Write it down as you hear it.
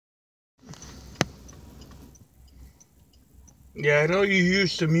Yeah, I know you're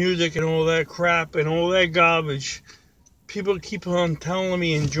used to music and all that crap and all that garbage. People keep on telling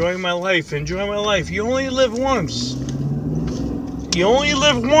me, enjoy my life, enjoy my life. You only live once. You only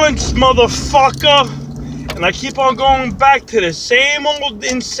live once, motherfucker. And I keep on going back to the same old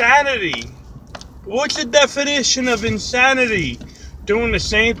insanity. What's the definition of insanity? Doing the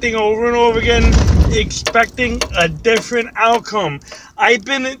same thing over and over again, expecting a different outcome. I've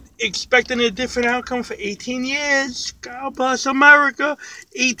been expecting a different outcome for 18 years. God bless America.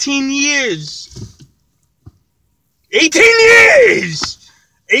 18 years. 18 years!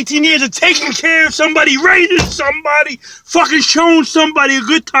 18 years of taking care of somebody, raising somebody, fucking showing somebody a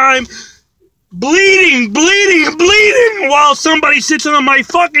good time, bleeding while somebody sits on my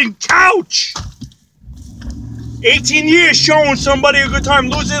fucking couch. 18 years showing somebody a good time,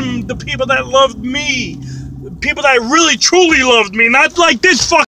 losing the people that loved me, people that really truly loved me, not like this fucking